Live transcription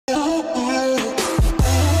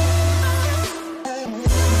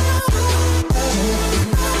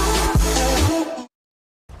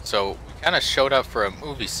kind of showed up for a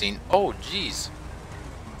movie scene. Oh, jeez.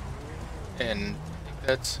 And I think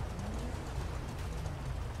that's...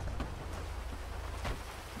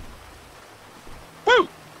 Woo!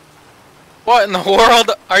 What in the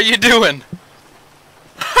world are you doing?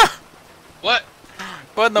 What?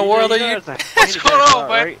 What in the world are you... What's going on,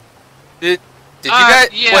 man? Right? Did you guys...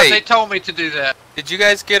 Yeah, wait, they told me to do that. did you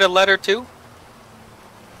guys get a letter too?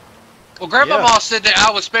 Well, Grandmama Yeah. said that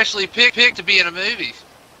I was specially picked to be in a movie.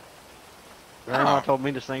 Grandma Oh. told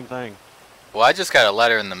me the same thing. Well, I just got a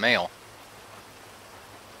letter in the mail.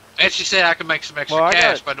 And she said I could make some extra Well, I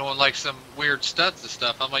cash got- by doing like some weird stunts and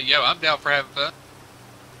stuff. I'm like, yo, I'm down for having fun.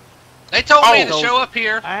 They told me to Oh. show up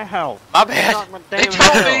here. Ow. My bad. Knocked my They damn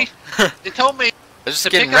told head me. They told me. I was just To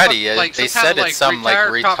getting pick up a- ready. like, They some kind said of, it's some like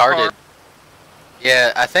retired cop retarded. car.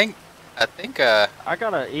 Yeah, I think off. I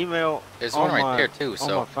got an email there's on one right my, there too. on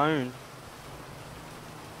So my phone.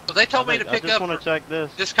 So they told me to I pick just up want to check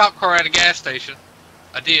this. this cop car at a gas station.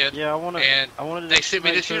 I did. Yeah, I want to. And I wanted they to sent me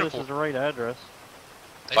make this sure uniform. this is the right address.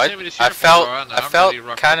 They But sent me this I uniform, felt bro, and I I'm felt ready to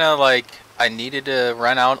rock kind of like I needed to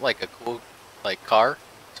rent out like a cool like car,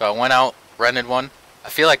 so I went out, rented one. I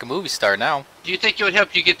feel like a movie star now. Do you think it would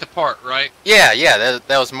help you get the part, right? Yeah,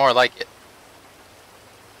 that was more like it.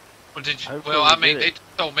 Well, did you, Hopefully well, we I mean, get they it.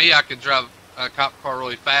 told me I could drive a cop car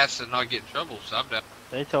really fast and not get in trouble, so I'm down.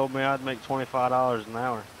 They told me I'd make $25 an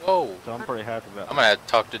hour, Whoa! so I'm pretty happy about I'm that. gonna have to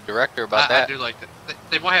talk to the director about I that. do like that.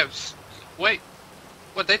 They might have. Wait.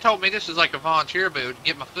 What they told me this is like a volunteer booth to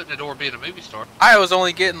get my foot in the door being a movie star. I was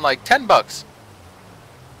only getting like $10.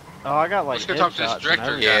 Oh, I got like Let's go talk to this headshots and director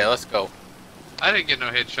everything. guy. Yeah, let's go. I didn't get no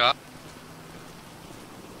headshot.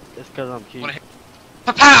 It's because I'm cute. Wanna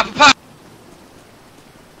Pa-pa! Pa-pa!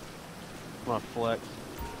 My flex.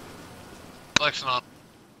 Flexing on.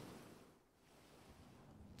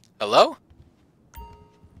 Hello?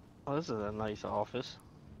 Oh, this is a nice office.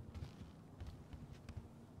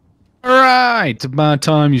 Alright, about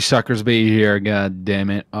time you suckers be here, god damn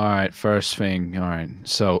it. Alright, first thing, alright.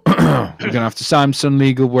 So, we're gonna have to sign some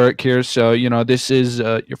legal work here. So, you know, this is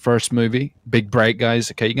your first movie. Big break, guys,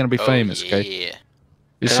 okay? You're gonna be famous, okay? Yeah.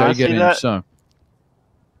 This is Can how I you get see in. that? So,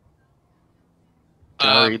 Can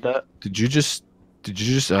I read that? did you just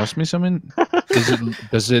ask me something?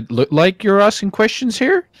 Does it look like you're asking questions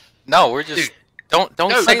here? No, we're just Dude. don't No,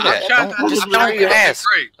 say I'm that. trying Don't, to- just I'm don't trying to- ask.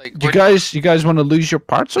 Great. Like, You guys want to lose your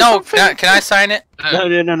parts or no, something? can I sign it? No,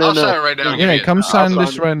 I'll sign it right now. Yeah, come I'll sign sign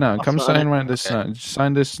this it. right now. I'll Come sign sign it. right this. Okay.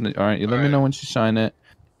 Sign this. All right, you let me Alright. know once you sign it.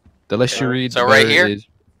 The less you read, So the right better here? it is.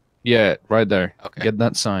 Yeah, right there. Okay. Get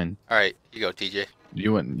that signed. All right, you go, TJ.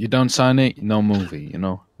 You don't sign it, no movie. You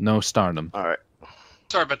know, no stardom. All right.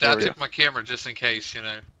 Sorry about that. I There we took my camera just in case, you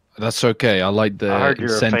know. That's okay. I like the I heard you're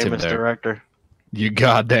a incentive famous there. director. You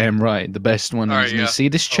goddamn right. The best one. All Is, right, you yeah. see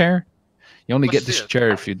this chair? You only What's get this this? chair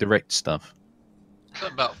if you direct stuff.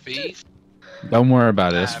 Something about fees. Don't worry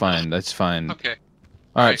about it. That's Nah, fine. That's fine. Okay.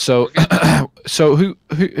 All right. Alright, So, we're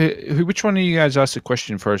so which one of you guys asked the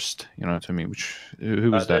question first? You know, to me,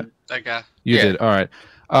 who was I that? did. That guy. You Yeah. did. All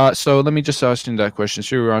right. So let me just ask you that question.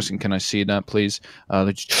 So you were asking, can I see that, please?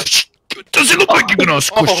 Does it look like you can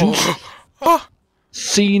ask questions? Oh.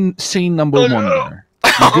 Scene number one there.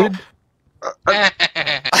 You good?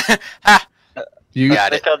 You Got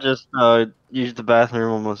I it. think I'll just use the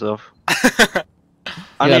bathroom on myself. I Yeah,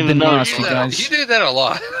 I've didn't even been know asking you guys. You do that a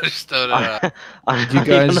lot. I just thought I You didn't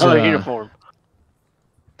guys, even know the uh, uniform.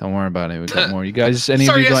 Don't worry about it. We got more. You guys, any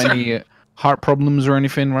Sorry, of you yes, got sir. any heart problems or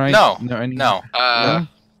anything, right? No. Any... No. Uh,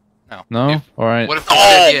 No? No? All right. what if we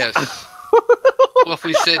said yes? What if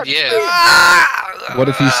we said yes? What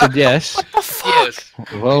if you said yes? Yes.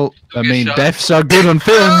 Well, I Get mean, shot. deaths are good on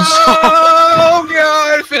films. Oh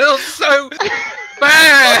god, it feels so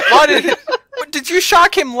bad. What did you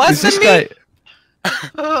shock him less Who's than this me?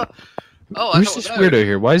 guy? Oh, I Who's don't this know. weirdo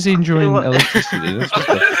here? Why is he enjoying what? electricity? That's what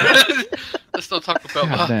the... Let's not talk about God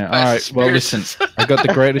my damn. past All right. Well, listen. experiences. I got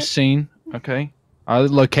the greatest scene. Okay. Our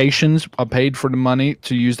locations. I paid for the money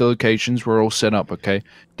to use the locations. We're all set up. Okay.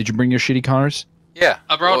 Did you bring your shitty cars? Yeah.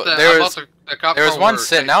 I brought Well, the. there I was- bought the cop there was car one where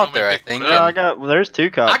sitting they out told me there, to I pick think, one Yeah, up. there's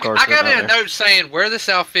two cop cars. I got sitting in out a there. note saying wear this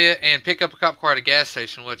outfit and pick up a cop car at a gas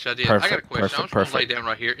station, which I did. I got a Perfect, question. perfect, I'm just gonna lay perfect. down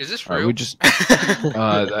right here. Is this All right, real? we just.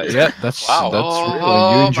 Yeah. That's Wow. That's Oh, real. You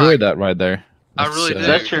my- enjoyed that right there. I That's, really Is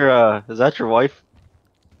did. that your wife?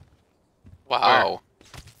 Wow.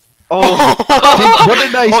 Oh, What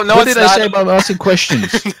did I? Oh, no, what it's did I not. say about asking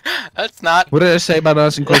questions? That's not. What did I say about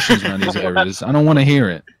asking questions around these areas? I don't want to hear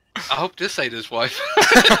it. I hope this ain't his wife.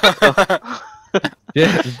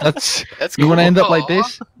 Yeah, that's. That's You cool. want to end up like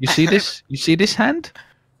this? You see this? You see this hand?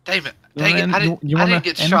 Damn it. Dang it! Man, I didn't, you I wanna didn't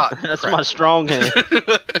get end? shot. That's Crap. my strong hand.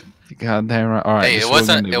 God damn right. All right. Hey, this it is what we're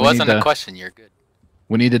wasn't. gonna do. It We wasn't need a the- question. You're good.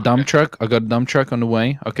 We need a dump Okay. truck. I got a dump truck on the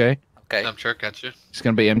way. Okay. Okay. I'm sure, got you. It's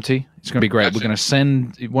gonna be empty. It's gonna be great. Gotcha. We're gonna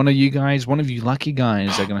send one of you guys, one of you lucky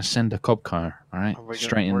guys, are gonna send a cop car. All right, Are we gonna-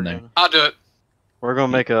 straight in we're there. gonna- I'll do it. We're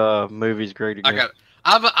gonna make movies great I again. got it.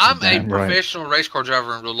 I'm a Damn right. professional race car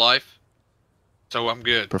driver in real life, so I'm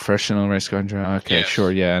good. Professional race car driver. Okay, Yes.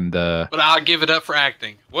 sure, yeah, and But I'll give it up for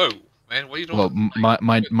acting. Whoa, man, what are you doing? well,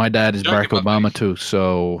 my dad is Joking Barack about Obama these. too.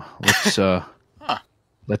 So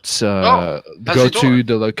let's how's go he to doing?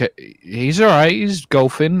 the location. He's all right. He's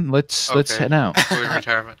golfing. Let's Okay. head out. Going to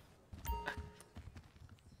retirement.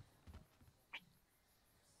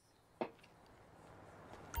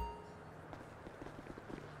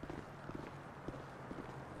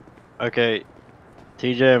 Okay,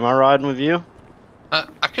 TJ, am I riding with you?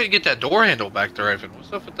 I couldn't get that door handle back there, Evan.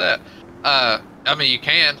 What's up with that? I mean, you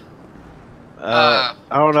can. I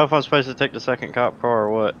don't know if I'm supposed to take the second cop car or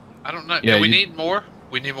what. I don't know. Yeah, Do we you- need more?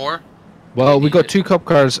 We need more. Well, we got two cop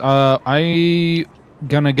cars. I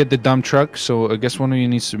gonna get the dump truck, so I guess one of you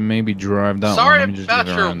needs to maybe drive that Sorry one. Let me just about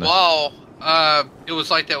get your around there. wall. It was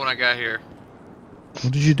like that when I got here.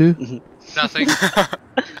 What did you do? Nothing.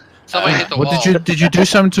 Somebody hit the What wall. did you do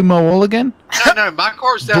something to my wall again? No, my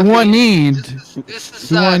car's down Do I here. need? This is,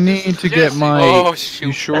 Do I this need is to get Jesse. my? Oh You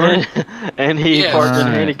shoot! sure? And he Yes. parked in a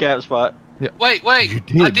Alright. handicap spot. Wait, You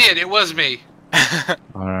I did. did. It was me.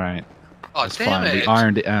 All right, Oh, that's damn fine. it. We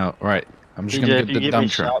ironed it out. All right, I'm just TJ, gonna if get you the get me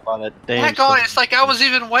dump truck. shot by that damn Heck on, stuff- it's like I was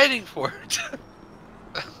even waiting for it.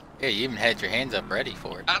 Yeah, you even had your hands up ready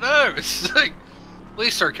for it. I know. It's like,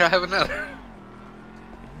 please, sir, can I have another?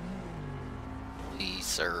 Please,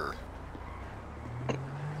 sir.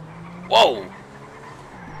 Whoa!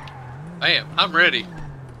 Bam, I'm ready.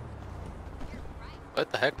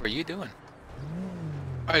 What the heck were you doing?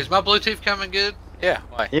 All right, is my Bluetooth coming good? Yeah.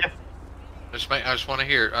 Why? Yeah. I just want to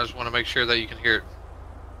hear it. I just want to make sure that you can hear it.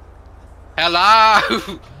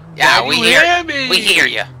 Hello. Yeah, Can we you hear. me? We hear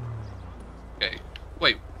you. Okay.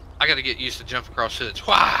 Wait, I got to get used to jump across hoods.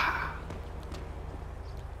 Wah!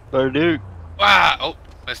 So, dude, Wah! Oh,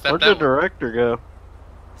 messed up where'd that the one. director go?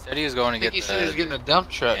 Said he was going I to think get he said he was the. getting a dump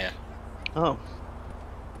truck. Yeah. Oh,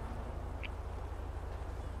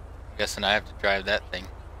 Guessing I have to drive that thing.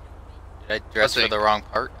 Did I dress Let's for see. the wrong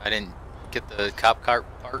part? I didn't get the cop car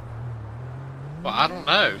part. Well, I don't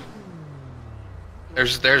know.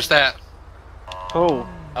 There's that. oh,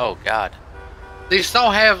 Oh God. These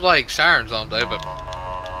don't have like sirens on though, but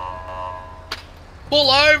pull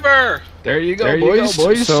over. There you go, There you boys. go,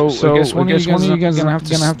 boys. So, So I guess one of you guys are gonna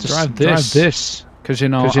have to drive this. Because you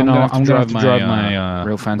know, I'm gonna have to drive my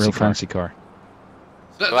real fancy car.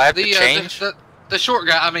 Do I have to change? The short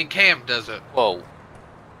guy, I mean Cam, does it. Whoa.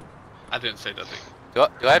 I didn't say nothing. Do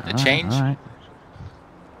I have to change? All right.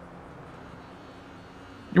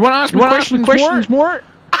 You want to ask me questions more?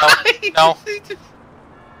 No.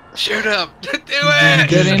 Shoot him. Do it.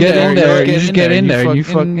 Get in there. You just get in there. And you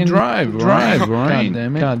fucking drive, right? God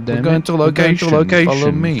damn it. We're going to location.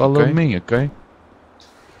 Follow me. Follow me, okay?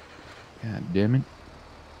 God damn it.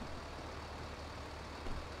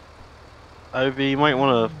 Ivy, you might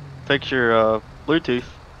want to fix your Bluetooth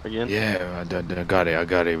again. Yeah, I got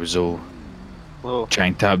it. It was all Oh,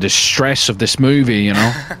 chained up. The stress of this movie, you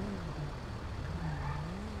know.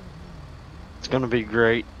 it's gonna be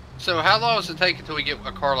great. So how long does it take until we get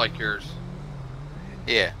a car like yours?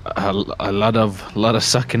 Yeah. a lot of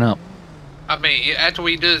sucking up. I mean, after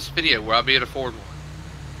we do this video, will I be able to afford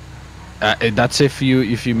one? That's if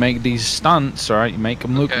you make these stunts, all right. You make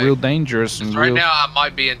them look Okay. real dangerous and Because right real. now I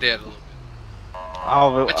might be in debt a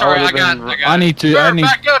little bit. It's I alright, would've I been- got I need to. Sir, I need.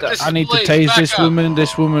 back up, this I is need to police, tase back this up. woman.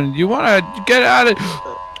 This woman. You wanna get out of?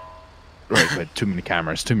 Right, but too many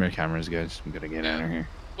cameras. Too many cameras, guys. We gotta get out of here.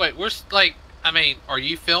 Wait, like, I mean, are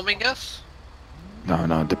you filming us? No,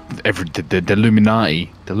 the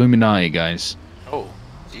Illuminati. The Illuminati, guys. Oh.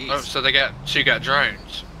 Jeez. Oh, so you got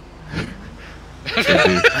drones.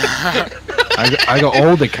 I got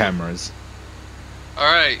all the cameras.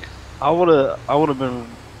 Alright. I would've been.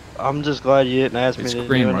 I'm just glad you didn't ask me It's to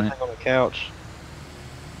green, do right? anything on the couch.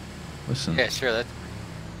 Listen, Yeah, sure. That's.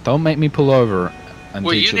 don't make me pull over and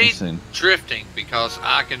Well, teach you you need listen. drifting because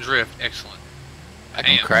I can drift excellent. I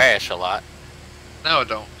can Damn. crash a lot. No, I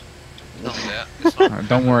don't. Don't do that. It's not-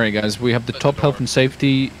 Don't worry, guys. We have the top health and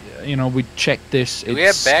safety. You know, we checked this. Do we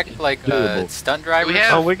have It's back like doable. stunt Do drivers? we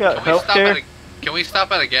have, Oh, we got can we stop healthcare? Can we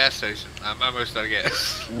stop at a gas station? I'm almost out of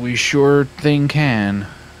gas. We sure thing can.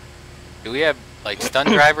 Do we have like stunt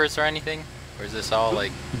drivers or anything? Or is this all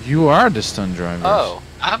like? You are the stunt driver. Oh.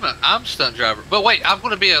 I'm stunt driver, but wait, I'm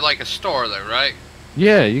gonna be like a star though, right?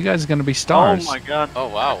 Yeah, you guys are gonna be stars. Oh my god. Oh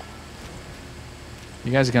wow.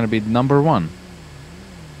 You guys are gonna be #1.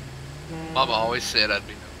 Mama always said I'd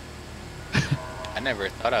be. I never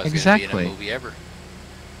thought I was gonna be Exactly. in a movie ever.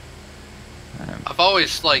 I've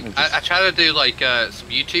always like I try to do like some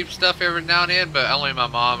YouTube stuff every now and then, but only my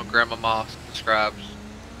mom and grandmama subscribes.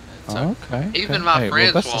 Oh, okay. Even okay. my Hey,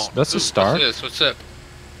 friends well, won't. that's a Ooh, start. What's this? What's up?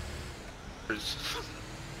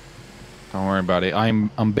 Don't worry about it.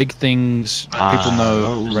 I'm big things. People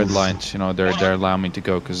know red lights. You know, they're allowing me to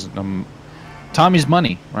go because time is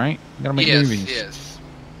money, right? You gotta make Yes, movies. yes.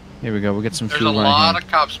 Here we go. We get some There's a food right lot here.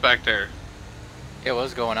 of cops back there. Yeah,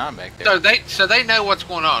 what's going on back there? So they know what's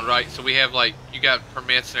going on, right? So we have like you got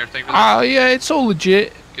permits and everything. Oh yeah, it's all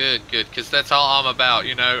legit. Good, because that's all I'm about.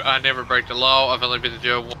 You know, I never break the law. I've only been to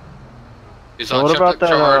jail once. He's So on what about jumped up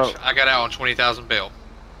that, charge. I got out on 20,000 bail.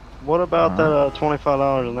 What about that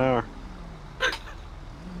 $25 an hour?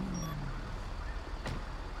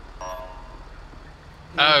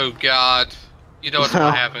 Oh God, you know what's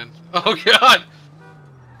gonna happen? Oh God.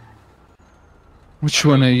 Which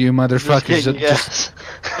one of you motherfuckers? kidding,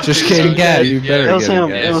 Just kidding, Yeah, You yeah. better It was get him.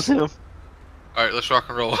 gas. It was him. All right, let's rock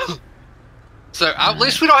and roll. So at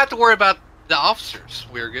least we don't have to worry about the officers.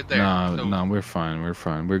 We're good there. No, So, no, we're fine. We're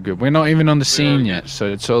fine. We're good. We're not even on the scene good. yet, so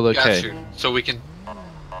it's all got okay. you. So we can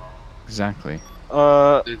Exactly.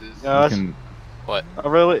 do this. We Guys, can, What? I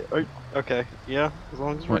really. Okay, yeah, as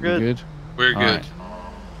long as we're what, you good. good? We're good. Alright.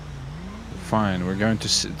 Fine. We're going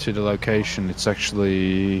to the location. It's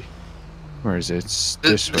actually, where is it? It's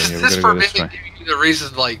this way. Yeah, we This gotta for go me this way. giving you the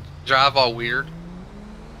reason to, like drive all weird.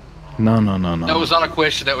 No. That was not a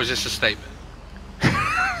question. That was just a statement.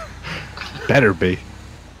 Better be.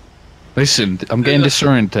 Listen, I'm getting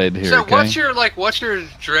disoriented here. So Okay. what's your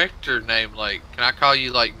director name like? Can I call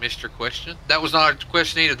you like Mr. Question? That was not a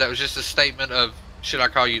question either. That was just a statement of should I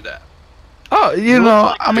call you that? Oh, you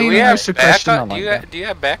know, I Do mean, we have it's a question. backup? I like that. Do you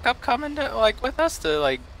have backup coming to, like with us to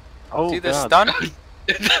like Oh do this god. stunt?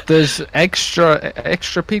 There's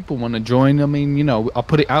extra people want to join. I mean, you know, I'll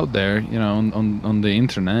put it out there, you know, on the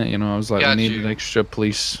internet. You know, I was like, Got we need you. an extra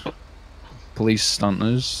police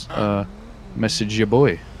stunters. Message your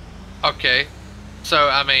boy. Okay. So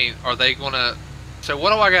I mean, are they gonna? So what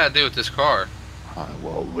do I gotta do with this car?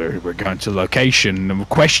 Well, we're going to location.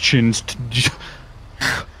 Questions.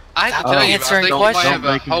 I have to Stop tell you, I answering think you might questions. have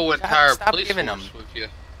a whole entire Stop police giving force them. with you.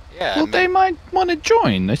 Yeah. Well, they might want to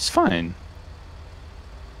join. That's fine.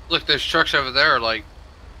 Look, there's trucks over there, like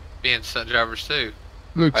being stunt drivers too.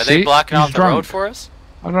 Look, Are they see? blocking He's off the drunk. road for us?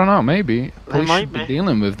 I don't know. Maybe police might should be be.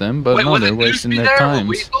 dealing with them, but Wait, no, will they're the news wasting be their there? Will time.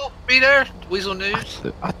 Weasel be there? Weasel News?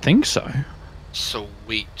 I think so.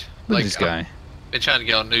 Sweet. Look at this guy. I've been trying to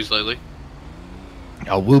get on news lately.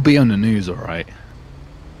 Oh, we'll be on the news, all right.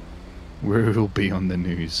 We'll be on the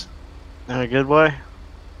news. In a good way?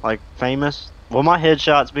 Like famous? Will my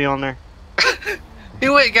headshots be on there? He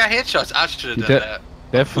went and got headshots. I should have You done de- that.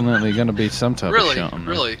 Definitely gonna be some type of Really, shot on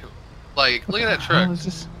there. really. Like, look at that What the truck. hell is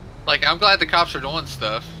this? Like, I'm glad the cops are doing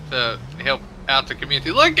stuff to help out the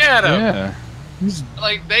community. Look at him! Yeah. He's,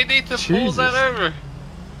 Like, they need to pull Jesus. that over.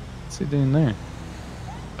 what's he doing there?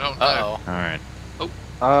 I don't know. Uh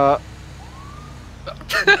oh. All right.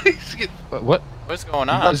 He's getting- What? What's going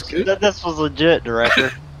That on? was good. This was legit,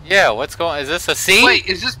 director. Yeah. What's going? Is this a scene? Wait,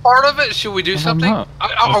 is this part of it? Should we do I don't something? know.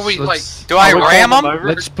 Are we, like... Let's- Do I Are we ram pulling them? over?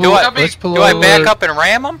 Let's Do pull. I, Let's pull do I over. back up and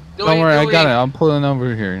ram them? Don't worry, I got it. I'm pulling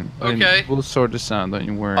over here. Okay. We'll sort this out. Don't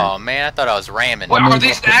you worry. Oh man, I thought I was ramming. Wait, I'll are move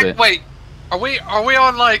these up a bit. wait, are we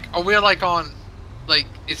on like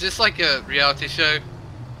is this like a reality show?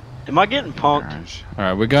 Am I getting punked? Garage. All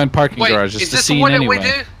right, we're going parking Wait, garage. is It's the this the scene one anyway.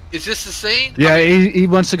 that we do? Is this the scene? Yeah, I mean, he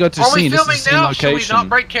wants to go to are we scene. This filming is the scene now? location. Should we not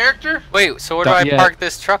break character? Wait, so where do I Yeah. park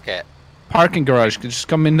this truck at? Parking garage. Just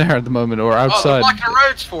come in there at the moment or Oh, they're outside. blocking the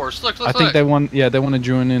roads for us. Look, I think they want. Yeah, they want to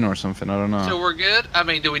join in or something. I don't know. So we're good. I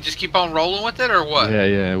mean, do we just keep on rolling with it or what?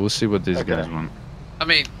 Yeah. We'll see what these Okay. guys want. I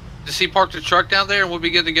mean, does he park the truck down there and we'll be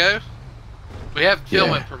good to go? We have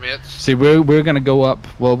filming Yeah. permits. See, we're gonna go up.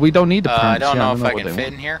 Well, we don't need the permits. I don't yeah, know if I what can they fit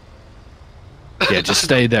want. in here. Yeah, just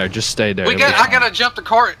stay there. Just stay there. We It'll got. be I fine. gotta jump the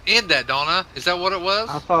cart in that, don't I? Is that what it was?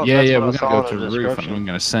 I thought Yeah, that's yeah. what We're I gonna saw go in to the the roof and description. we're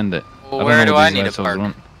gonna send it. Well, I where don't know do what I these need to assholes park?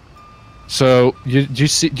 want. So do you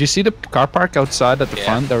see the car park outside at the Yeah.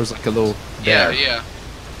 front? There was like a little. Yeah, there. yeah.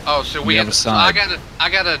 Oh, so we The have other to. side. I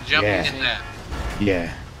gotta jump Yeah. in that.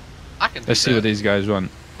 Yeah. I can. Let's do see what that. these guys want.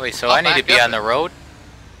 Wait, so I'll I need to back be up on the it. road?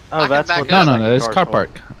 Oh, I can that's back what. up. No, it's car's car for.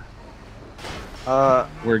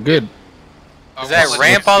 park. We're good. Oh, Is that well,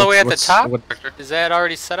 ramp all the way at the What's- top? what- Is that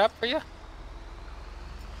already set up for you?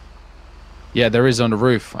 Yeah, there is on the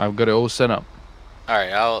roof. I've got it all set up. All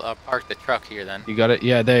right, I'll park the truck here then. You got it?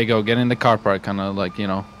 Yeah, there you go. Get in the car park, kind of like, you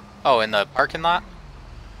know. Oh, in the parking lot?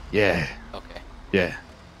 Yeah. Okay. Yeah.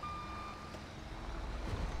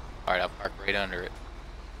 All right, I'll park right under it.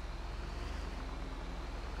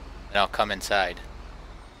 And I'll come inside.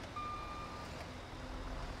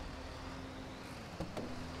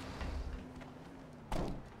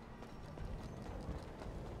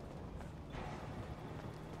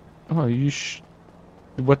 Oh,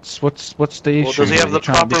 what's the issue? Well, does he have the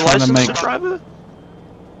proper license to drive it?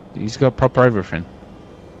 He's got proper everything.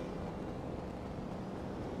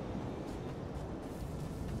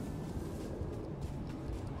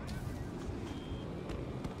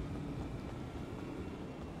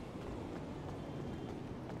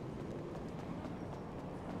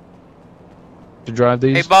 To drive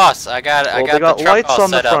these? Hey, boss, I got Well, the they got truck lights all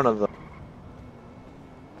on the set up. front of them.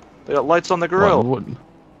 They got lights on the grill. What?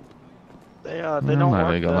 They don't work.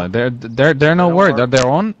 They got though. they're no don't word. Are work. they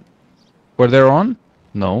on? Were they on?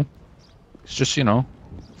 No. It's just, you know,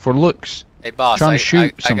 for looks. Hey, boss, Trying to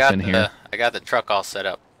shoot I got something here. I got the truck all set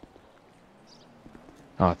up.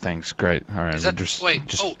 Oh, thanks. Great. All right. Is that, just, wait,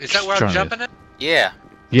 just, oh, is that where I'm trying to- jumping at? Yeah.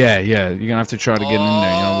 Yeah. You're gonna have to try to get in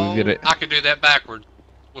there. You know, we get it. I can do that backwards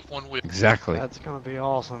with one wheel. Exactly. That's gonna be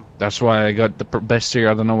awesome. That's why I got the best here.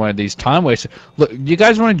 I don't know why these time wasters. Look, you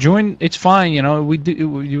guys want to join? It's fine. You know,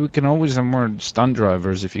 you can always have more stunt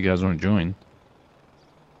drivers if you guys want to join.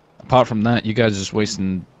 Apart from that, you guys are just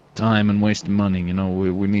wasting time and wasting money. You know,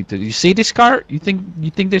 we need to. You see this car? You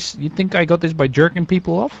think I got this by jerking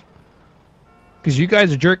people off? Because you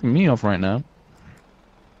guys are jerking me off right now.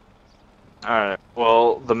 Alright,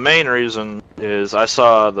 well, the main reason is I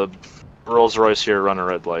saw the Rolls Royce here run a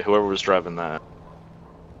red light, whoever was driving that.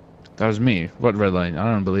 That was me. What red light? I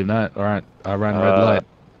don't believe that. Alright, I ran red light.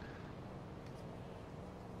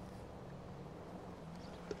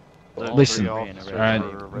 Listen,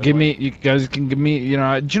 alright, give me, you guys can give me, you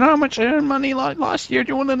know, do you know how much I earned money last year? Do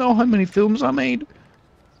you want to know how many films I made?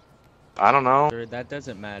 I don't know. Sir, that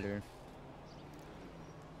doesn't matter.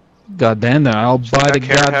 God damn that, I'll buy I the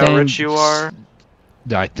care goddamn... how rich you are.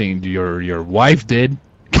 I think your wife did.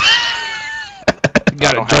 I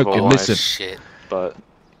Got don't a have joke, a wife. listen. Shit. But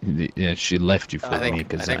Yeah, she left you for I think- me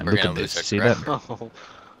because I think we're look gonna at lose this. our See crap. that? oh,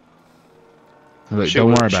 Look, she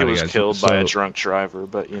don't was, worry about she it, was guys. killed by a So- drunk driver,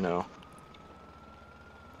 but you know.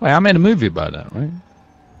 Wait, I made a movie about that, right?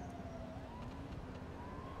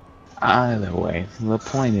 Either way, the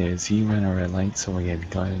point is, you ran a red light, so we had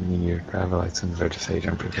got in your driver license,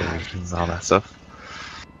 registration, preparations, all that stuff.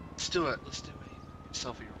 Let's do it. Let's do it.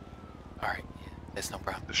 Selfie. All right. Yeah, that's no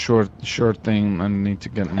problem. Short thing. I need to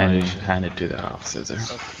get And my. you should hand it to the officer there.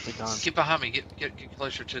 Get behind me. Get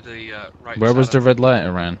closer to the right. Where was side the of- red light I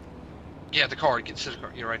ran? Yeah, the car. Get to the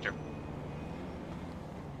car. You're right there.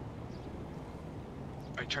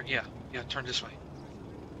 Right, turn. Yeah, turn this way.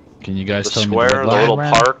 Can you guys The tell me square, the the red light little I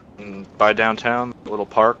ran? park by downtown, the little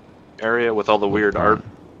park area with all the weird art.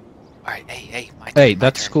 All right. Hey, my turn, Hey, my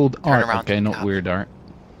that's turn. called Turn art. around Okay, to the not cop. weird art.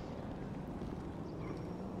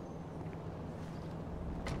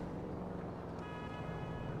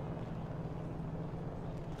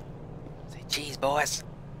 Say cheese, boys.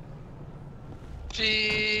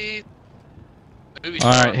 Gee. Movie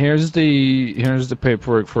All star. right, here's the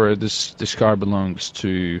paperwork for it. This car belongs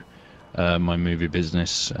to my movie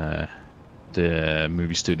business, the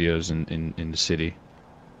movie studios in the city.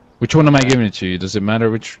 Which one am I giving it to you? Does it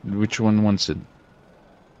matter which one wants it?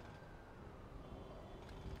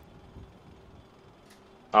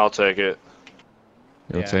 I'll take it.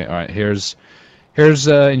 You'll Yeah. say, all right, here's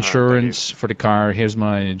insurance for the car. Here's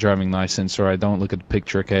my driving license. All right, don't look at the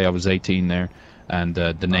picture. Okay, I was 18 there, and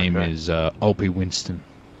the name Okay. is Opie Winston.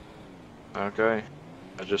 Okay.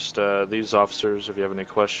 I just these officers, if you have any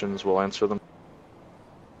questions, we'll answer them.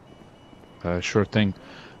 Sure thing.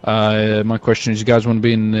 My question is, you guys want to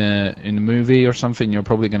be in the movie or something? You're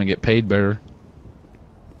probably gonna get paid better.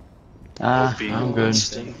 I'm good.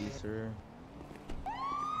 Thank you, sir.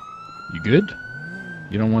 You good?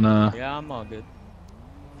 You don't wanna? Yeah, I'm all good.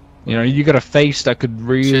 You know, you got a face that could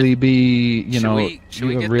really be, you should know, we you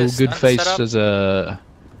have get a real this good stunt face set up?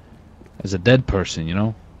 as a dead person. You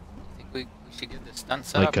know, I think we should get this stunt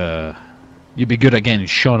set like up. you'd be good at getting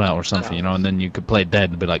shot at or something. You know, and then you could play dead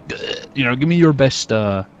and be like, you know, give me your best,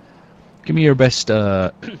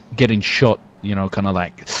 getting shot. You know, kind of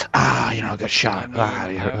like, you know, I got I shot. mean,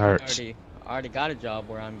 It hurts. I already got a job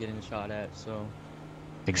where I'm getting shot at, so.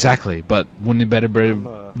 Exactly, but wouldn't it better be?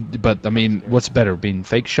 I'm, But I mean, what's better, being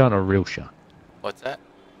fake shot or real shot? What's that?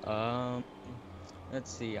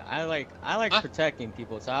 Let's see. I like Huh? protecting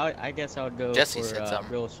people, so I guess I would go Jesse for said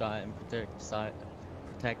something. real shot and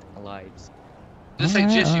protect lives. This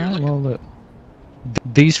ain't just you. Alright, well, look.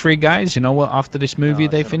 These three guys, you know what? After this movie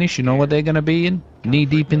they finish, you know what they're gonna be in? Knee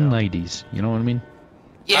deep in ladies. You know what I mean?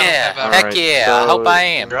 Yeah, All heck Alright, yeah, so I hope I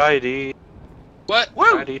am. Your ID, What?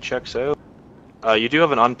 your ID checks out. You do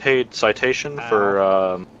have an unpaid citation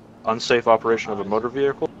for unsafe operation of a motor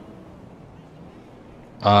vehicle.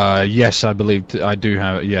 Yes, I believe I do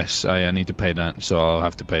have. Yes, I need to pay that, so I'll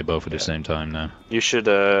have to pay both at the same time now. You should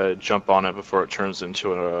jump on it before it turns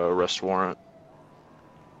into an arrest warrant.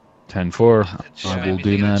 10-4. I will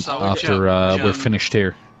do Everything that solid after jump. we're finished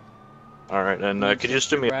here. Alright, and could you just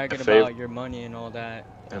do me a bragging favor about your money and all that.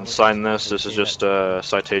 and sign this? This is just a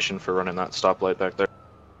citation for running that stoplight back there.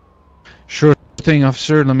 Sure thing,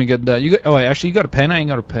 officer. Let me get that. You got? Oh, wait, actually, you got a pen? I ain't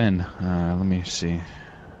got a pen. Let me see.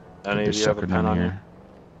 Any of This you have a sucker pen down on you? here.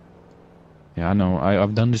 Yeah, I know.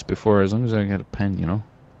 I've done this before. As long as I get a pen, you know.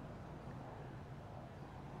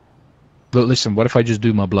 Look, listen. What if I just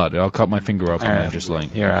do my blood? I'll cut my finger off and Alright, just like.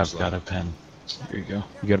 here, I've got a pen. Here you go.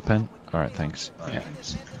 You got a pen? All right, thanks. Yeah.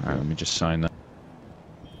 All right, let me just sign that.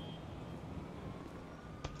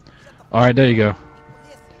 All right, there you go.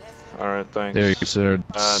 Alright, thanks. There you go, sir.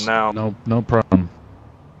 Now, No problem.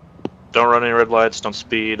 don't run any red lights, don't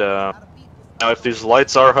speed. Now, if these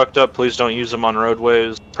lights are hooked up, please don't use them on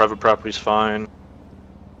roadways. Private property's fine.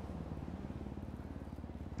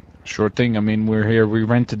 Sure thing. I mean, we're here. We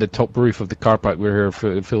rented the top roof of the car park. We're here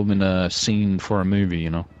for filming a scene for a movie, you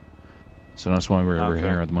know. So that's why we're Okay.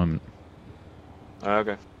 here at the moment.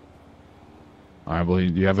 Okay. All right, well,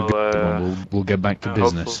 you have a Well, good one. We'll get back to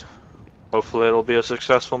business. Hopefully it'll be a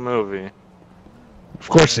successful movie. Of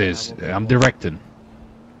course it is. I'm directing.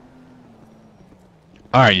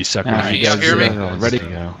 All right, you suckers. Alright, You guys hear me? ready?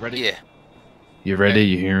 Ready? Yeah. You ready?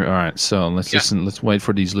 You hear? All right. So let's Yeah. listen. Let's wait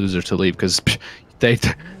for these losers to leave because they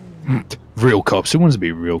real cops. Who wants to be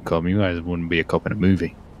a real cop? You guys wouldn't be a cop in a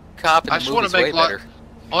movie. Cop in I the just want movie's to make way a lot. better.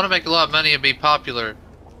 I want to make a lot of money and be popular.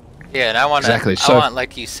 Yeah, and I want Exactly, I so- want,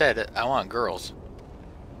 like you said, I want girls.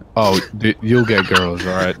 Oh, you'll get girls.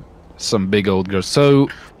 All right. Some big old girls. So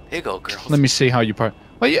Big old girls. let me see how you park.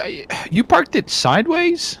 Well, yeah, you parked it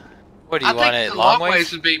sideways. What do you I want think it the long long ways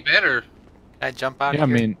ways? would be better. Can I jump out Yeah, I of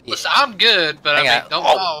here? mean, Listen, I'm good, but Hang I mean, on. don't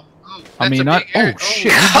Oh. fall. Oh, I that's mean, a I. big area. Oh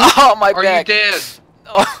shit. Oh, my Are back. you dead?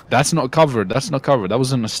 Oh, That's not covered. That's not covered. That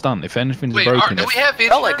wasn't a stunt. If anything's Wait, broken, do we have insurance?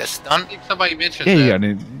 felt like a I stunt. think somebody mentioned yeah,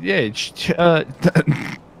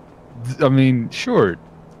 that. I mean, sure.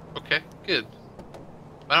 Okay, good.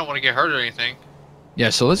 I don't want to get hurt or anything. Yeah,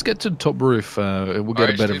 so let's get to the top roof. We'll get Alright, a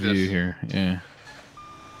let's better do view this. here. Yeah,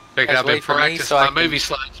 Pick it Guys, up and wait for me practice so I my can- movie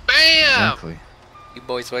slides. Bam! exactly. You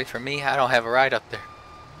boys wait for me. I don't have a ride up there.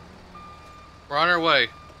 We're on our way.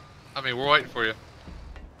 I mean, we're waiting for you.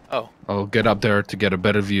 I'll get up there to get a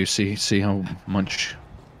better view. See how much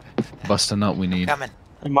busting up we need. Coming.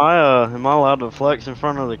 Am I allowed to flex in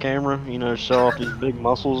front of the camera? You know, show off these big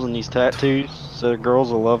muscles and these tattoos so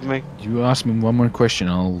girls will love me. You ask me one more question,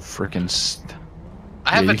 I'll frickin'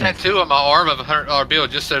 I have Yeah, a you can- tattoo on my arm of a $100 bill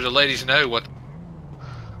just so the ladies know what.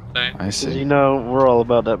 Thing. I 'Cause see. you know we're all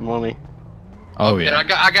about that money. Oh And yeah.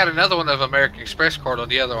 I got another one of American Express card on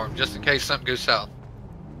the other arm just in case something goes south.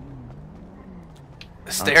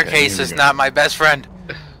 The staircase here we is go. not my best friend.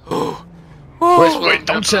 Ooh. Wait, Ooh. Wait,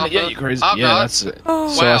 don't send it yet, you crazy. I'm Yeah, not. that's it. So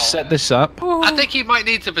Wow. I set this up. I think he might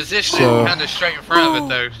need to position So- it kind of straight in front of it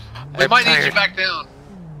though. We I'm might need you tired. back down.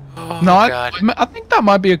 Oh, No, God. I think that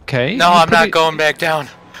might be okay. No, You I'm put not it- going back down.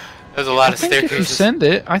 There's a lot I of think if you staircases. send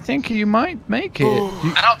it, I think you might make it.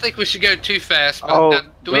 You- I don't think we should go too fast. But Oh,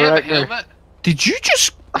 do we have a director. helmet? did you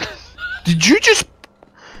just? Did you just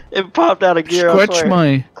It popped out of gear. I scratch swear.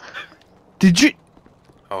 my? Did you?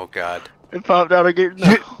 Oh, God. It popped out of gear.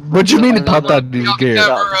 No. What do you mean it popped out of You're on the gear?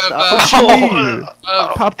 cover of, What you mean?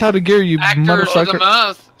 of Popped out of gear, you Actors of the motherfucker.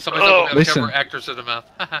 Month. Somebody's looking at the Listen. cover Actors of the Month.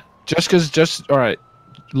 Just all right.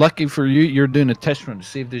 Lucky for you, you're doing a test run to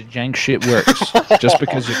see if this jank shit works. Just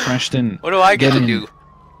because you crashed in, What do I get to Getting- do?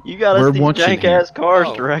 You got We're us these watching jank here. ass cars,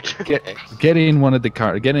 Oh. director. get in one of the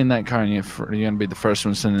car, get in that car, and you're gonna be the first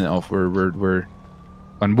one sending it off. We're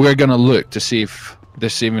gonna look to see if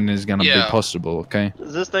this even is gonna be Yeah. possible. Okay.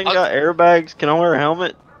 Does this thing got airbags? Can I wear a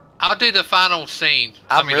helmet? I'll do the final scene.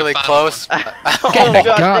 I'm the really final close. one. Oh,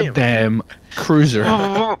 Goddamn cruiser!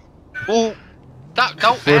 Ooh.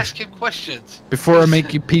 Don't ask him questions. Before I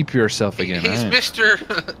make you peep yourself again. He's alright?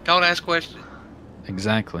 Mr. Don't ask questions.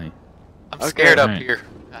 Exactly. I'm Okay. scared up Alright. here.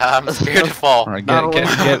 I'm scared to fall. All right, Not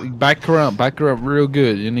get back her up real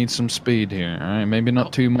good. You need some speed here. All right, maybe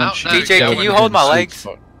not too much. no, DJ, can can you you hold my Sweet legs?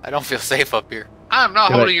 spot. I don't feel safe up here. I'm not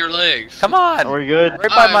Do it. holding your legs. Come on. Are we good? Right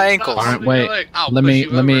by my I'm ankles. not Alright, holding your wait. leg. I'll Let push me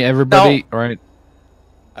you over. everybody. All right.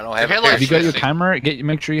 I I don't have Your a headlights Have you got your missing. camera?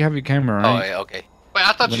 Make sure you have your camera, Oh, right? yeah, okay. Wait,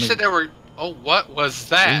 I thought Let you me- said there were. Oh, what was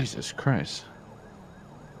that? Jesus Christ.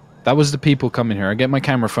 That was the people coming here. I get my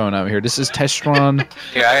camera phone out here. This is test run.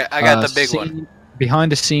 Here, I got the big one.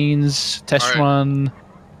 Behind the scenes, test Alright. run,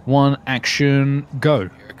 one action, go. Here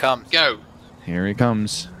it comes. Go. Here he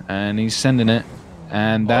comes, and he's sending it,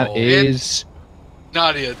 and that Oh. is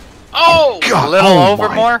Not it. Oh! God, A little oh over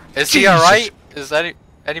my more? Is he Jesus. alright? Is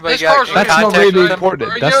anybody This got car's in That's not contact really with him?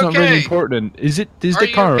 important. Are That's you not really okay? important. Is Are the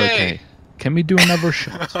you car okay? okay? Can we do another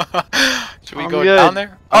shot? Should we I'm go good. down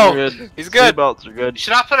there? I'm Oh, good. he's good. Seatbelts are good.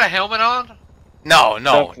 Should I put a helmet on? No,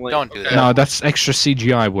 Definitely. don't do Okay. that. No, that's extra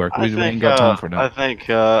CGI work. We ain't got time for I that. think,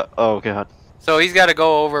 oh god. So he's got to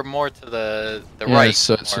go over more to the Yeah, right.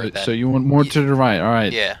 so, more so, than- so you want more to the right. All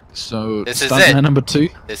right. Yeah, So This is stuntman it. number 2.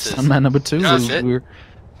 this is. Stuntman number 2. That's it. All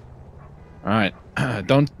right.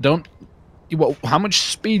 Don't. Well, how much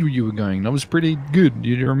speed were you going? That was pretty good.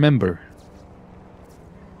 You remember?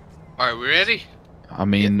 Alright, we ready? I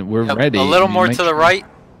mean, we're Yep, ready. A little You more make to the sure- right.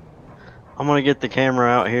 I'm gonna get the camera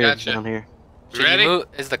out here, Gotcha. down here. We Should you ready? move-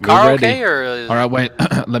 Is the We're car ready. okay or? Is... All right, wait.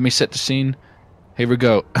 Let me set the scene. Here we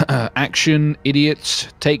go. Action, idiots.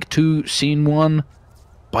 Take 2, scene 1.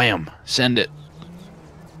 Bam. Send it.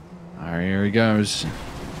 All right, here he goes.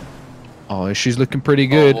 Oh, she's looking pretty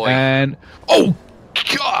good. boy. And oh,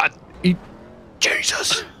 God,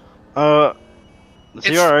 Jesus. Is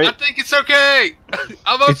he I alright? think it's okay.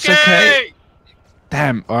 I'm okay. It's okay.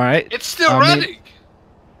 Damn. All right. It's still I mean, running.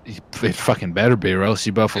 It fucking better be, or else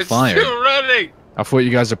you both will It's fire. still running. I thought you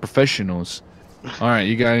guys are professionals. All right,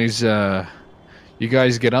 you guys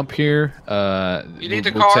get up here. You need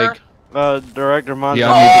the we'll car? take- Director, mine's Yeah,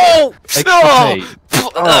 on. Oh! Extra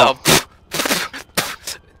No!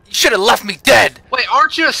 You should have left me dead. Wait,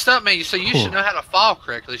 aren't you a stuntman? So you should know how to fall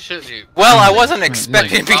correctly, shouldn't you? Well, I wasn't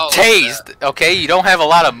expecting to be Oh, tased. Okay, you don't have a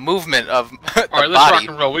lot of movement of the Alright, let's rock body.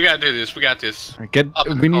 and roll. We gotta do this. We got this. Get. Up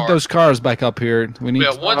in We the need car. those cars back up here. We need. Yeah,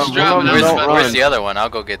 one's Oh, driving. no, Where's, don't us. run. where's the other one? I'll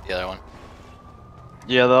go get the other one.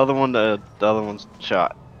 Yeah, the other one, the other one's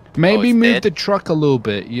shot. Maybe it's move dead? the truck a little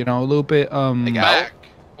bit. You know, a little bit. Like out? Back.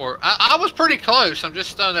 Or I was pretty close. I'm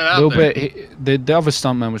just throwing that A out little there. bit. The other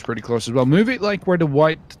stuntman was pretty close as well. Move it like where the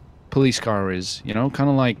white police car is. You know, kind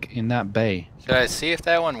of like in that bay. Should I see if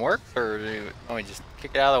that one worked, or do we just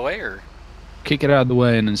kick it out of the way, or? Kick it out of the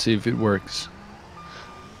way and then see if it works.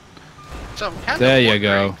 So I'm kind There of you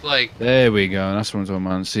go. wondering, like, There we go. That's what I'm talking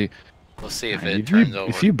about. See, We'll see if if it you turns over.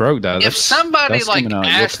 if you broke that, if that's, somebody that's like coming out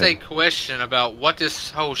your asked a pay. question about what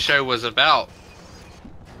this whole show was about,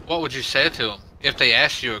 what would you say to them if they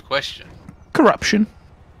asked you a question? corruption.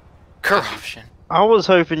 Corruption. I was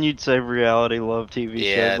hoping you'd say reality love TV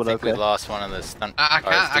Yeah, I show, but think okay. we lost one of the stunt I cars.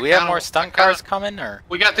 kinda- Do we have kinda- more stunt I kinda- cars coming, or?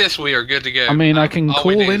 We got this. We are good to go. I mean, I can all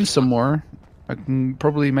we call need in is some one. more. I can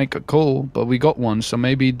probably make a call, but we got one, so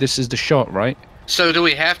maybe this is the shot, right? So do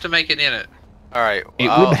we have to make it in it? All right. It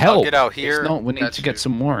I'll, would help. I'll get out here. If not, we need That's to get true.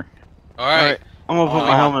 some more. All right. Alright, I'm gonna put Oh,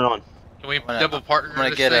 my helmet on. Can we gonna- double partner I'm gonna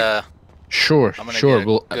this get thing? a. Sure, I'm gonna sure. get a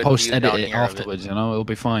We'll good post view edit down it here of it. afterwards. You know, it'll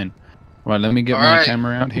be fine. Right, let me get All my right.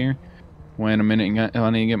 camera out here. Wait a minute. I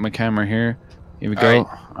need to get my camera here. Here we All go. right,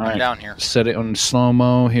 All I'm right. down here. Set it on slow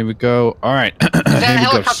mo. Here we go. All right. Is that Here we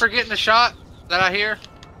go. helicopter getting the shot that I hear?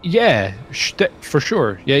 Yeah, for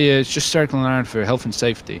sure. Yeah. It's just circling around for health and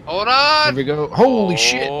safety. Hold Here on. we go. Holy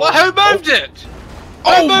shit! Oh. Well, who moved it?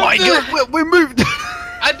 Oh Who my moved it? god, we moved!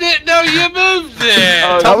 I didn't know you moved it.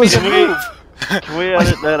 Oh, That was can a we- move. Can we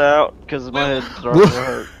edit that out? Because my head's starting to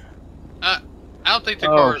hurt. I don't think the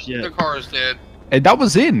Oh, car's shit. the car is dead. Hey, that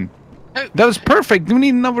was in. Hey. That was perfect. We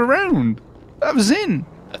need another round. That was in.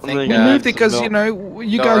 I think, We think. moved it some because, you know,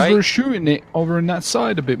 you Go guys right. were shooting it over on that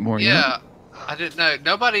side a bit more. you know? Yeah, I didn't know.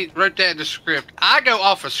 Nobody wrote that in the script. I go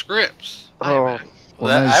off of scripts. Oh, Well,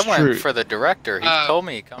 Well, I that's went true. for the director. He told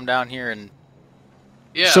me come down here and.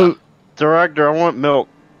 Yeah. So, director, I want milk.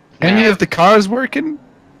 any Yeah. of the cars working?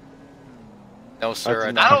 No,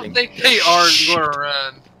 sir. That's I I don't don't think. think they are Shit. going to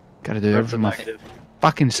run. Gotta do everything my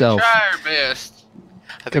fucking self. Try our best.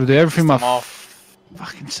 I think Gotta do everything my pissed them off.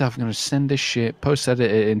 fucking self. I'm gonna send this shit, post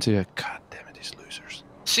edit it into a. God damn it, these losers.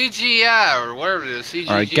 CGI or whatever it is. CGI.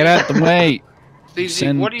 Alright, get out the way.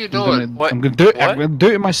 CG. What are you I'm doing? gonna, What? I'm gonna do it. What? I'm gonna do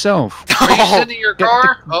it myself. Are you sending your Get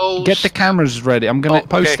car? Oh, Get the cameras ready. I'm gonna Oh,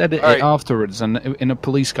 post okay, edit it alright. afterwards, and in a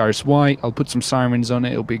police car. It's white. I'll put some sirens on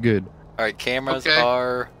it. It'll be good. All right, cameras Okay.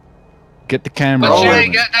 are. Get the camera. But you rolling.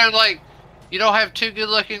 ain't got no like. You don't have two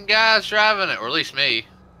good-looking guys driving it, or at least me.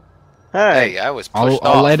 Hey, Hey, I was I'll, pushed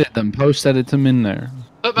I'll off. edit them. Post edit them in there.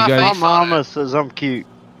 Put my You guys- face my on mama it. says I'm cute.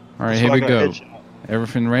 All right, That's here why we I got go. headshot.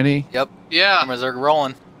 Everything ready? Yep, Yeah. cameras are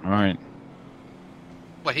rolling. All right.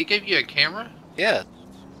 What? He gave you a camera? Yeah,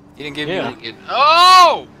 He didn't give Yeah. you.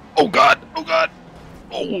 Oh! Oh God! Oh God!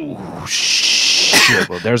 Oh shit!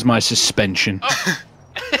 Well, there's my suspension.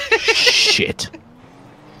 Shit.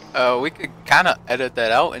 We could kind of edit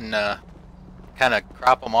that out and kind of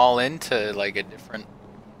crop them all into like a different,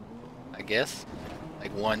 I guess,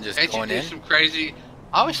 like one just Can't you going do in. some crazy?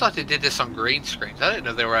 I always thought they did this on green screens. I didn't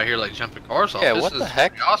know they were out here like jumping cars off. Yeah, This what is the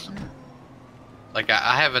heck? pretty awesome. Like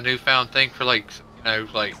I have a newfound thing for like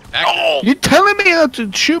like. Acting. Oh! You telling me how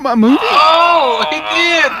to shoot my movie? Oh, he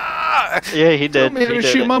did. Yeah, he Telling did. me how He to did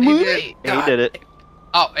shoot it. my He movie? did. He did it.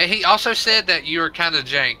 Oh, and he also said that you were kind of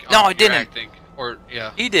jank. No, on I your didn't. Acting. Or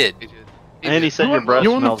yeah, He did. he did. And he did. said your breath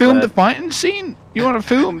You want to smells film bad. the fighting scene? You want to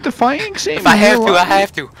film the fighting scene? If I in have real to, I life?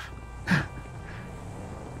 have to.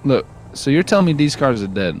 Look, so you're telling me these cars are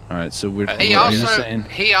dead? All right, so we're. He what are you also saying?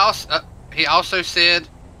 he also said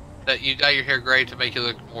that you dye your hair gray to make you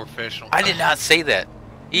look more professional. I did not say that.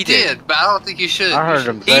 He He did. did, but I don't think you should. I You heard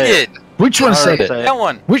should- him He say it. did. Which one I said heard it? him say That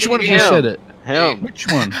one. Which one of you Him. said it? Him. Which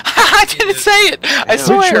one? I didn't say it. I Which Which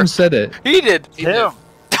swear. one said it? He did. He did. Him.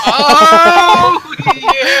 Oh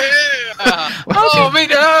yeah! Oh me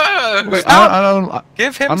no! Wait, Stop. I don't.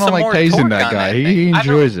 Give him I don't some like more tasing torque that on guy. thing. He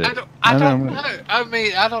enjoys I it. don't I know. know. I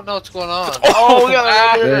mean, I don't know what's going on. Oh,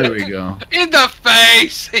 God. There we go. In the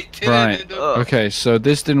face! He did Right. it in the Okay, so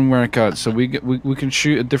this didn't work out. So we can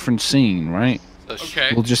shoot a different scene, right? So Okay.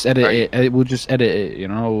 We'll just edit Right. it. We'll just edit it. You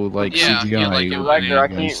know, like Yeah, CGI. yeah, like you Director, I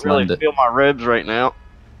know, can't slend really it. feel my ribs right now.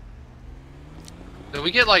 Did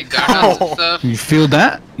we get like donuts and stuff? You feel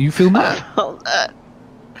that? You feel that?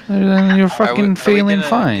 Then you're Are fucking we feeling gonna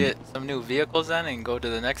fine. Get some new vehicles then and go to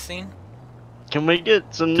the next scene. Can we get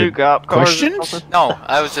some Good new cop cars? or questions? something? No,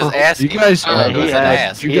 I was just asking. You guys, Oh, it was he an asked.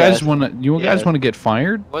 ask. you It He guys asked. want to? You guys Yeah. want to get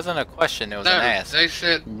fired? wasn't a question. It was No, an ask. they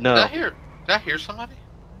said. No. Did I hear somebody?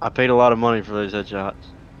 I paid a lot of money for those headshots.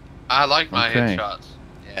 I like my Okay. headshots.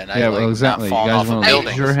 Yeah, and I Yeah, like well, exactly. not You falling guys off a wanna Hey,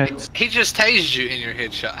 building. your heads? He just tased you in your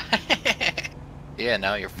headshot. Yeah,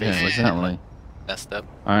 now your face Yeah, is exactly. messed up.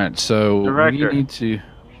 All right, so Director. we need to.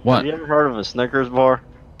 What? Have you ever heard of a Snickers bar?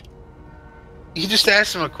 You just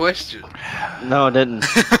asked him a question. No, I didn't.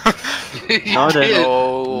 You No, I didn't. did.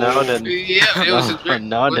 Oh. No, I didn't. Yeah, it was a trick.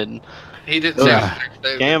 No, I didn't. He didn't say Yeah. it was a trick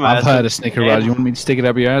statement. Cam I've asked had it. a Snicker bar. You want me to stick it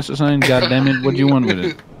up your ass or something? God damn it! What do you want with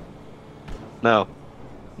it? No.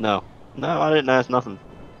 No. No, I didn't ask nothing.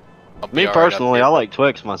 I'll be Me alright up personally, here. I like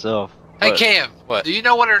Twix myself. Hey but Cam, What? do you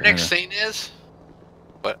know what our next Yeah. scene is?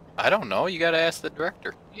 But I don't know. You gotta ask the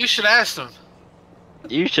director. You should ask him.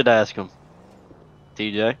 You should ask him.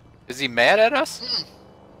 TJ. Is he mad at us?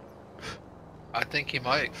 I think he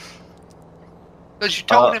might. Because you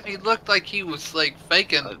told Uh, him he looked like he was like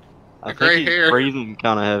faking. I The gray think he's hair. breathing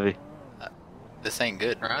kind of heavy. This ain't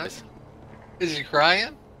good. Right. boys. Is he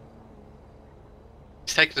crying?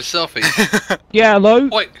 He's taking a selfie. Yeah, hello,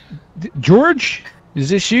 Wait, George. Is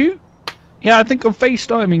this you? Yeah, I think I'm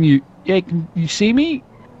FaceTiming you. Yeah, can you see me?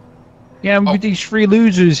 Yeah, I'm Oh. with these three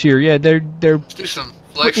losers here. Yeah, they're. let's do some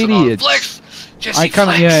flexing on idiots. flex. Jesse, I kind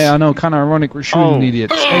of. flex. Yeah, I know. Kind of ironic. We're shooting Oh.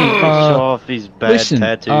 idiots. Hey, Show off these bad listen.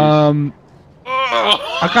 tattoos.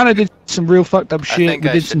 I kind of did some real fucked up I shit. think We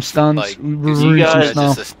I did some should, stunts. like, We do were some- you doing some guys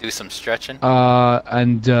stuff. just do some stretching.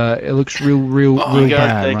 And it looks real Oh, real you guys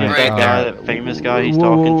bad, think if right? that guy, that famous guy he's wh-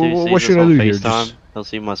 talking wh- to, what sees should us I on do here? FaceTime, Just, he'll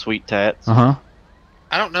see my sweet tats. huh.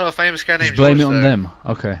 I don't know a famous guy named Just blame it George, on though. them.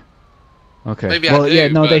 Okay. Okay. Maybe I well, yeah,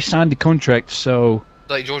 do, no, they but- signed the contract, so.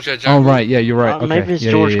 Like George J. Oh Jungle. right, yeah, you're right. Okay. maybe it's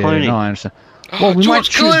yeah, George yeah, Clooney. No, I understand. Well, we might George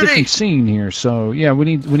choose a Clooney! different scene here, so yeah, we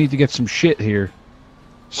need to get some shit here.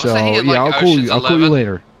 So Wasn't he in, yeah, like, I'll call you. Ocean's I'll call you 11?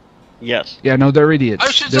 later. Yes. Yeah, no, they're idiots.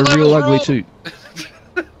 Ocean's They're real 11 ugly rule.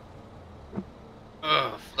 too.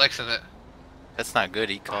 Ugh, flexing it. That's not good.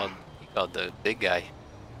 He called the big guy.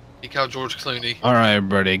 He called George Clooney. All right,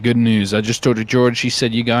 everybody. Good news. I just talked to George. He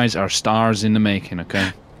said you guys are stars in the making.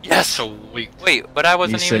 Okay. Yes. So weak. Wait, but I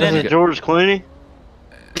wasn't You even said in Is it. it George Clooney?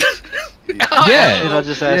 Yeah. Did I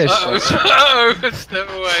just ask? Uh-oh. Uh-oh. Step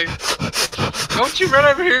away. Don't you run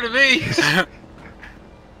over here to me.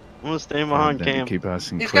 I'm gonna stand behind Then Cam. Keep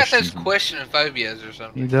asking He's got those questions. question phobias or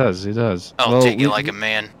something. He does. He does. I'll Well, take it we- like a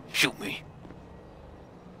man. Shoot me.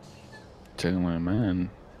 Take it like a man.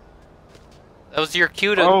 That was your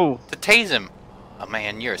cue to Oh, tase him. Oh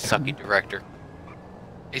man, you're a sucky director.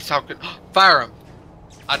 He's talking. Fire him.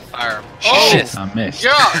 I'd fire him. Shit. I missed.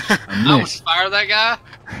 Gosh! I I would missed. fire that guy.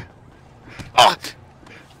 Oh,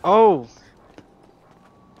 oh.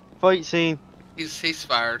 Fight scene. He's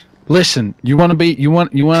fired. Listen, you want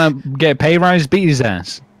to get a pay rise? Beat his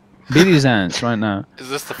ass. Beat his ass right now. is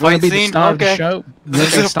this the You want fight to be the scene? star of the Okay. show? Is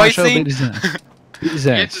this the a star fight show? scene? Beat his ass. Beat his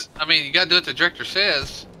You ass. I mean, you gotta do what the director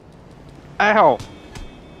says. Ow.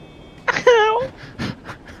 Ow.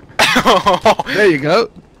 There you go.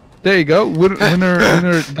 There you go.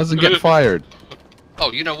 Winner doesn't get fired.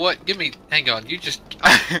 Oh, you know what? Hang on. You just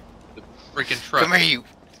the freaking truck. Come here, you.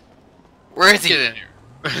 Where is he? Get in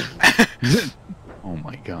here. Oh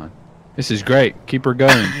my god. This is great. Keep her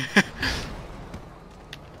going.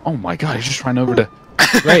 Oh my god, he just ran over to...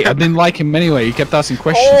 Great, I didn't like him anyway. He kept asking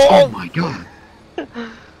questions. Oh my god.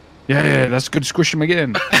 Yeah, that's good. Squish him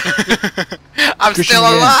again. I'm Squish still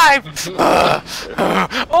him again.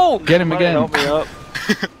 alive! Oh! Get him again. Help me up.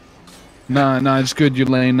 No, it's good. You're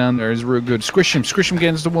laying down there. It's real good. Squish him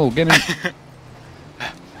against the wall. Get him.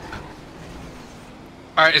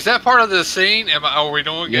 Alright, is that part of the scene? Are we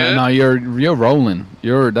doing Yeah, good? no, you're rolling.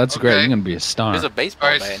 That's great. Okay. You're gonna be a star. There's a baseball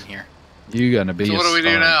Alright. bat in here. You're gonna be So a what do we do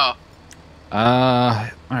star.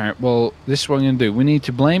 now? Alright, well, this is what we're gonna do. We need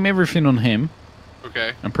to blame everything on him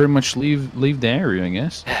Okay. and pretty much leave the area, I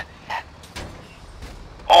guess.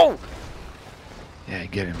 Oh! Yeah,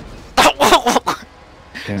 get him.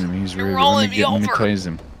 Get him, he's You're really rolling let me me over. tase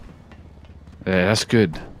him. Yeah, that's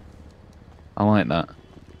good. I like that.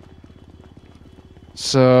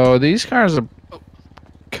 So these cars are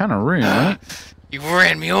kind of rude, right? You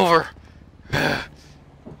ran me over.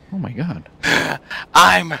 Oh my god.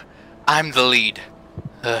 I'm the lead.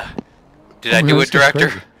 Did I do this it, guy's director?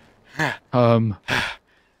 crazy.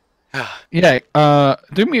 Yeah,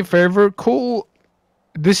 do me a favor, call...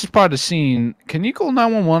 This is part of the scene. Can you call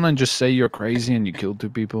 911 and just say you're crazy and you killed 2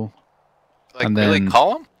 people? Like, And really then-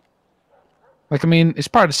 call him? Like, I mean, it's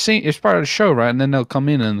part of the scene, it's part of the show, right? And then they'll come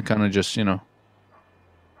in and kind of just,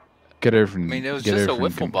 get everything. I mean, it was get just a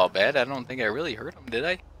everything wiffle ball bat. I don't think I really hurt him, did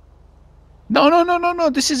I? No.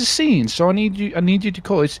 This is a scene, so I need you to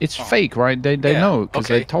call. It's Oh. fake, right? They Yeah, know because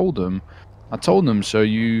okay. they told them. I told them. So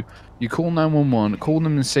you call 911, call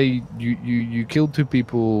them and say you killed 2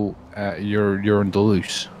 people. You're in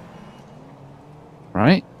Duluth,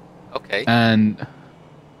 right? Okay. And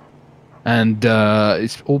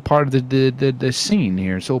it's all part of the scene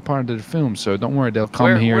here. It's all part of the film. So don't worry, they'll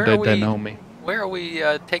come here. where are They we- know me. Where are we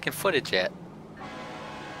taking footage at?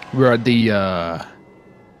 We're at the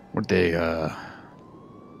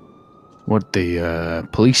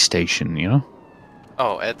police station,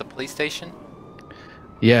 Oh, at the police station?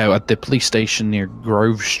 Yeah, at the police station near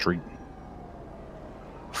Grove Street.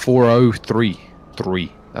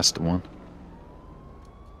 4033. That's the one.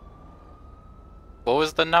 What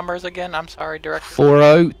was the numbers again? I'm sorry, director.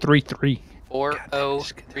 4033.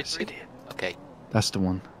 4033. Okay. That's the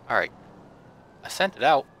one. All right. I sent it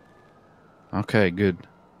out. Okay, good.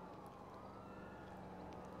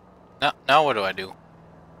 Now what do I do?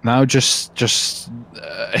 Now just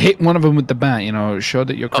hit one of them with the bat. Show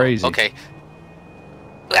that you're crazy. Oh, okay.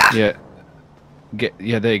 Ah, Yeah.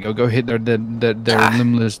 There you go. Go hit their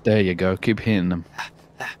limbless. There you go. Keep hitting them.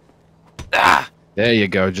 ah, There you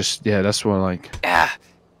go. That's what I like.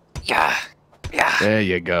 yeah. There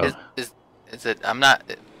you go. Is it? I'm not.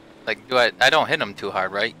 Like, I don't hit him too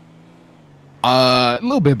hard, right? A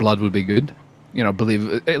little bit of blood would be good.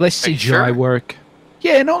 Believe it. Let's Are you CGI sure? work.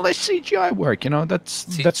 Yeah, no, let's CGI work.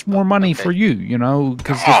 That's more money okay. for you.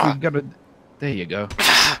 Because we gotta. There you go.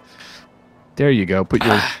 There you go. Put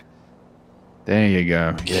your. There you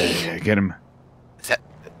go. Yeah. Get him. Is that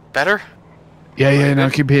better? Yeah. Now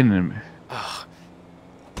keep hitting him. Oh.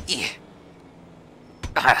 Yeah.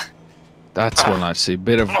 Ah. That's what I see.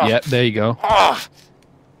 Bit of. Yeah. There you go. Oh.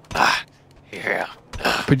 Ah. Yeah.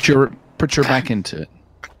 Put your back into it.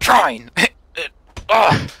 Trying.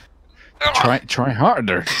 Oh. Try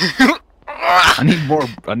harder. I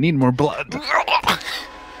need more blood. I'm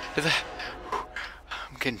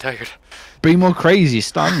getting tired. Be more crazy.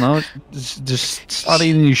 Stop. No. Just start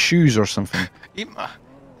eating your shoes or something. I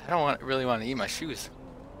don't really want to eat my shoes.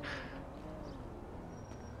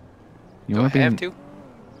 You Do I might be have in- to?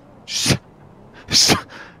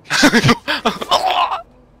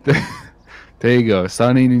 There you go.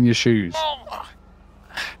 Start eating your shoes.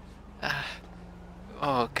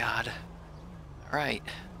 Oh God. All right.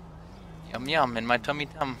 Yum yum in my tummy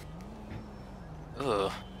tum.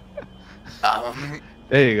 Ugh.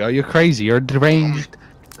 There you go. You're crazy. You're a deranged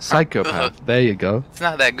psychopath. There you go. It's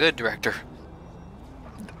not that good, director.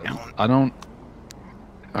 I don't.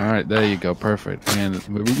 All right. There you go. Perfect. And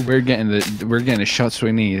we're getting the shots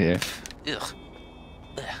we need here. Ugh.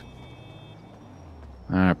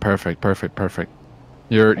 All right. Perfect.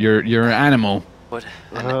 You're an animal. What?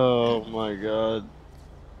 Oh my god.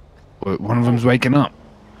 One of them's waking up.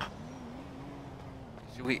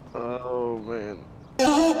 Should we? Oh man.